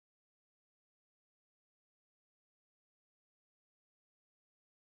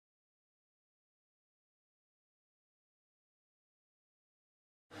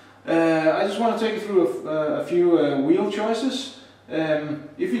I just want to take you through a few wheel choices.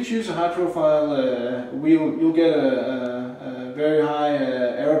 If you choose a high profile wheel, you'll get a very high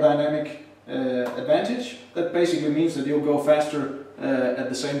aerodynamic advantage. That basically means that you'll go faster at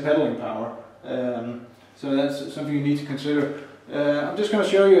the same pedaling power. So that's something you need to consider. I'm just going to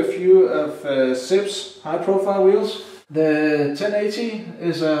show you a few of SIP's high profile wheels. The 1080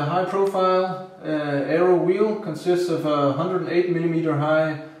 is a high profile aero wheel, consists of a 108mm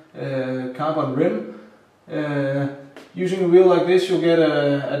high carbon rim. Using a wheel like this, you'll get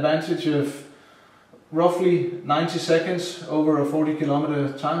an advantage of roughly 90 seconds over a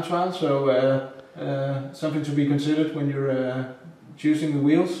 40km time trial, so something to be considered when you're choosing the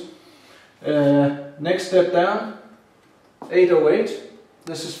wheels. Next step down, 808.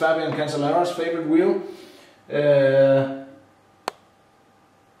 This is Fabian Cancellara's favorite wheel.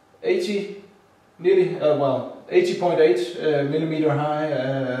 80.8mm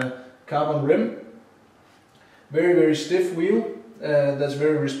high carbon rim. Very stiff wheel that's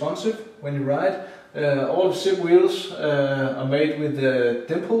very responsive when you ride. All of SIP wheels are made with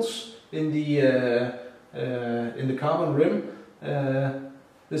dimples in the carbon rim.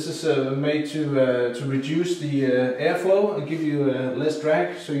 This is made to reduce the airflow and give you less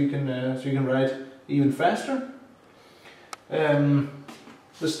drag, so you can ride even faster.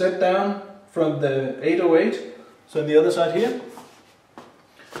 The step down from the 808, so on the other side here.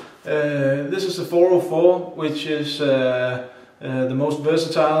 This is the 404, which is the most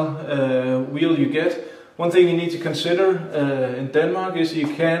versatile wheel you get. One thing you need to consider in Denmark is you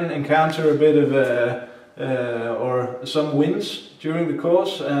can encounter a bit of or some winds during the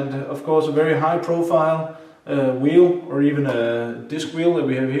course, and of course a very high profile wheel, or even a disc wheel that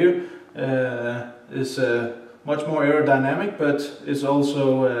we have here, is much more aerodynamic, but it's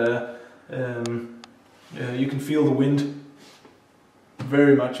also you can feel the wind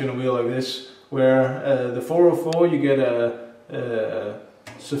very much in a wheel like this, where the 404 you get a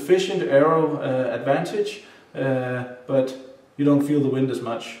sufficient aero advantage, but you don't feel the wind as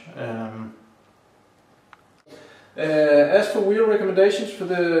much. As for wheel recommendations for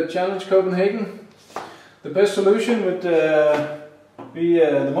the Challenge Copenhagen, the best solution would be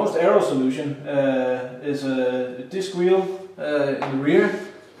the most aero solution is a disc wheel in the rear,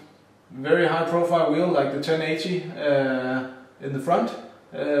 very high profile wheel like the 1080 in the front.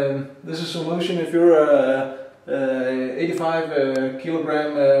 This is a solution if you're a 85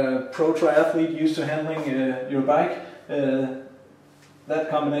 kilogram pro triathlete used to handling your bike. That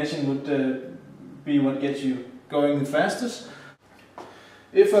combination would be what gets you going the fastest.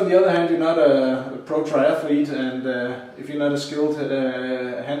 If on the other hand you're not a pro triathlete, and if you're not as skilled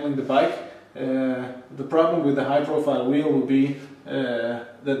handling the bike, the problem with the high profile wheel will be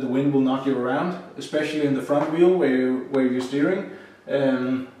that the wind will knock you around, especially in the front wheel where you're steering.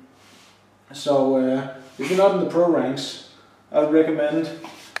 So if you're not in the pro ranks, I would recommend,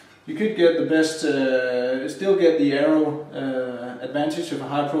 you could get the best, still get the aero advantage of a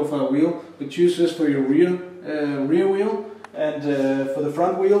high profile wheel, but choose this for your rear wheel. And for the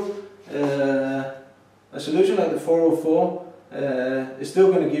front wheel, a solution like the 404 is still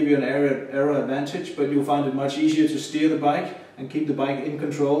going to give you an aero advantage, but you'll find it much easier to steer the bike and keep the bike in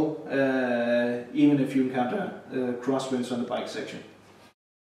control, even if you encounter crosswinds on the bike section.